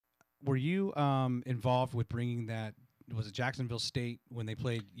were you involved with bringing that? Was it Jacksonville State when they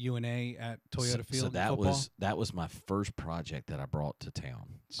played UNA at Toyota Field? So that football? was my first project that I brought to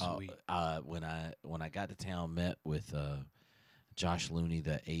town. Sweet. When I got to town, met with Josh Looney,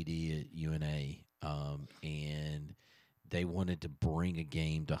 the AD at UNA, and they wanted to bring a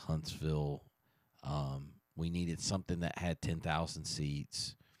game to Huntsville. We needed something that had 10,000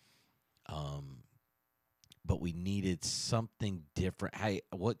 seats, but we needed something different. Hey,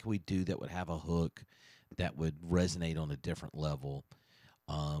 what could we do that would have a hook that would resonate on a different level,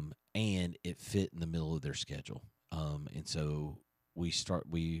 and it fit in the middle of their schedule? And so we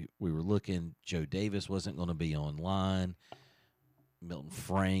were looking. Joe Davis wasn't going to be online. Milton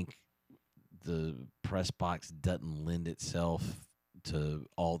Frank, the press box doesn't lend itself to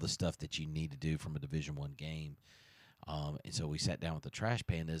all the stuff that you need to do from a Division I game. And so we sat down with the Trash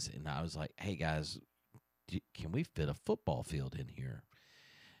Pandas, and I was like, hey, guys, can we fit a football field in here?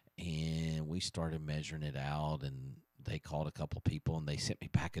 And we started measuring it out, and they called a couple people, and they sent me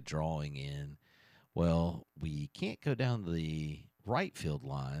back a drawing in. Well, we can't go down the right field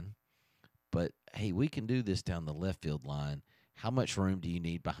line, but, hey, we can do this down the left field line. How much room do you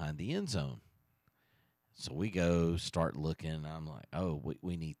need behind the end zone? So we go start looking, and I'm like, oh,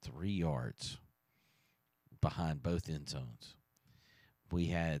 we need 3 yards behind both end zones. We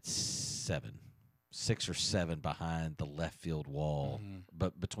had 6 or 7 behind the left field wall,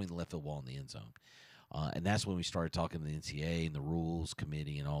 but between the left field wall and the end zone. And that's when we started talking to the NCAA and the rules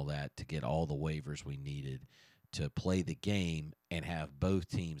committee and all that to get all the waivers we needed to play the game and have both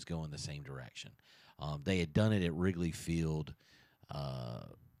teams go in the same direction. They had done it at Wrigley Field.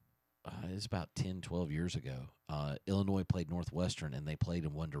 It's about 10, 12 years ago. Illinois played Northwestern, and they played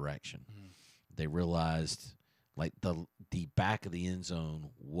in one direction. They realized, like, the back of the end zone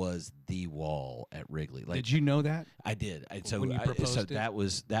was the wall at Wrigley. Like, Did you know that? I did. When you proposed it? That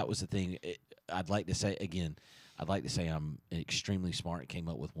was the thing. I'd like to say I'm extremely smart and came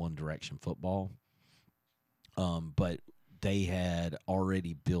up with one direction football. But they had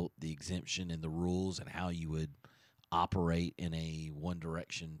already built the exemption and the rules and how you would operate in a one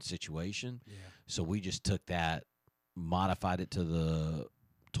direction situation. Yeah. So we just took that, modified it to the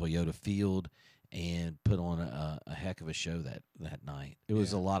Toyota Field, and put on a heck of a show that night. It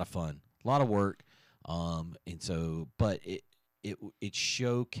was a lot of fun, a lot of work. And so, but it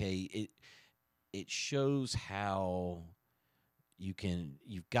shows how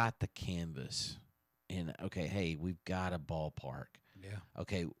you've got the canvas, and okay, hey, we've got a ballpark. Yeah.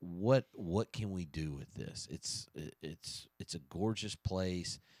 Okay, what can we do with this? It's a gorgeous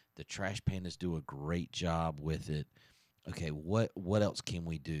place. The Trash Pandas do a great job with it. Okay, what else can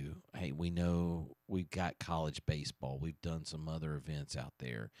we do? Hey, we know we've got college baseball. We've done some other events out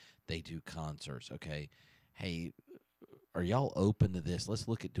there. They do concerts. Okay, hey, are y'all open to this? Let's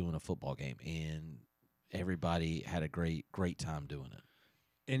look at doing a football game. And everybody had a great time doing it.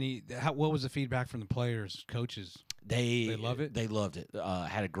 What was the feedback from the players, coaches? They love it. They loved it.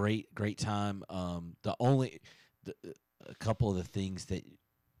 Had a great time. A couple of the things that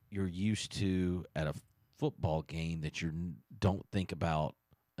you're used to at a football game that you don't think about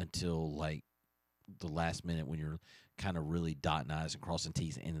until like the last minute when you're kind of really dotting I's and crossing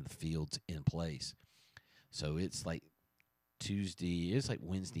T's into the field's in place. So it's like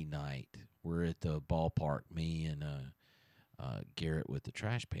Wednesday night. We're at the ballpark, me and Garrett with the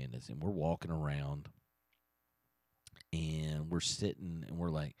Trash Pandas, and we're walking around, and we're sitting, and we're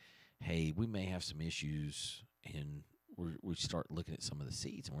like, hey, we may have some issues, and we start looking at some of the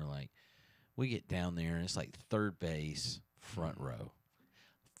seats, and we're like, we get down there, and it's like third base, front row.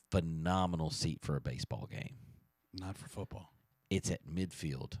 Phenomenal seat for a baseball game. Not for football. It's at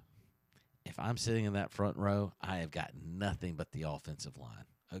midfield. If I'm sitting in that front row, I have got nothing but the offensive line.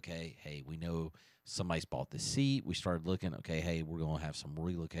 Okay, hey, we know somebody's bought the seat. We started looking, okay, hey, we're going to have some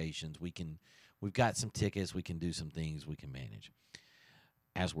relocations. We've got some tickets. We can do some things we can manage.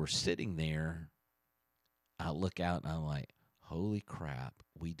 As we're sitting there, I look out, and I'm like, holy crap,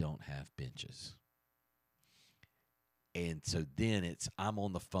 we don't have benches. And so then I'm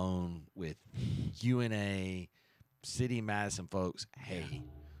on the phone with UNA, City Madison folks. Hey,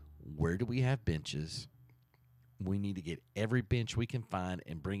 where do we have benches? We need to get every bench we can find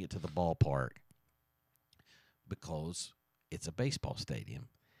and bring it to the ballpark because it's a baseball stadium.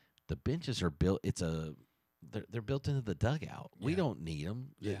 The benches are built. They're built into the dugout. Yeah. We don't need them.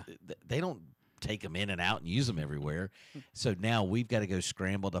 Yeah. They don't take them in and out and use them everywhere. So now we've got to go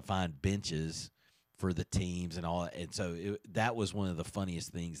scramble to find benches for the teams and all. And so that was one of the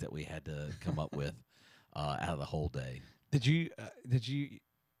funniest things that we had to come up with out of the whole day. Did you?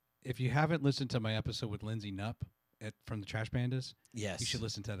 If you haven't listened to my episode with Lindsey Knupp from the Trash Pandas. Yes. You should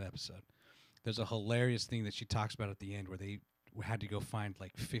listen to that episode. There's a hilarious thing that she talks about at the end where they had to go find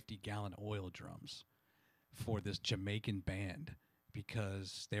like 50-gallon oil drums for this Jamaican band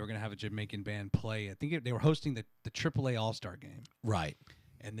because they were going to have a Jamaican band play. I think they were hosting the AAA All-Star game. Right.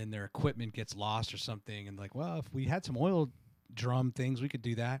 And then their equipment gets lost or something. And like, well, if we had some oil drum things, we could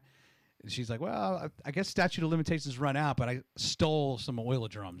do that. And she's like, well, I guess statute of limitations run out, but I stole some oil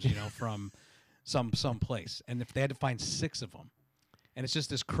drums, from some place. And if they had to find 6 of them. And it's just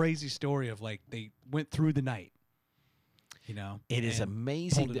this crazy story of like they went through the night, It is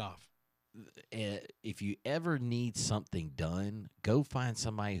amazing. Pulled it off. If you ever need something done, go find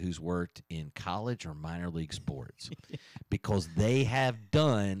somebody who's worked in college or minor league sports because they have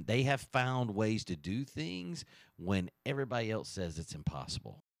found ways to do things when everybody else says it's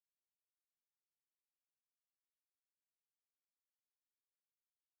impossible.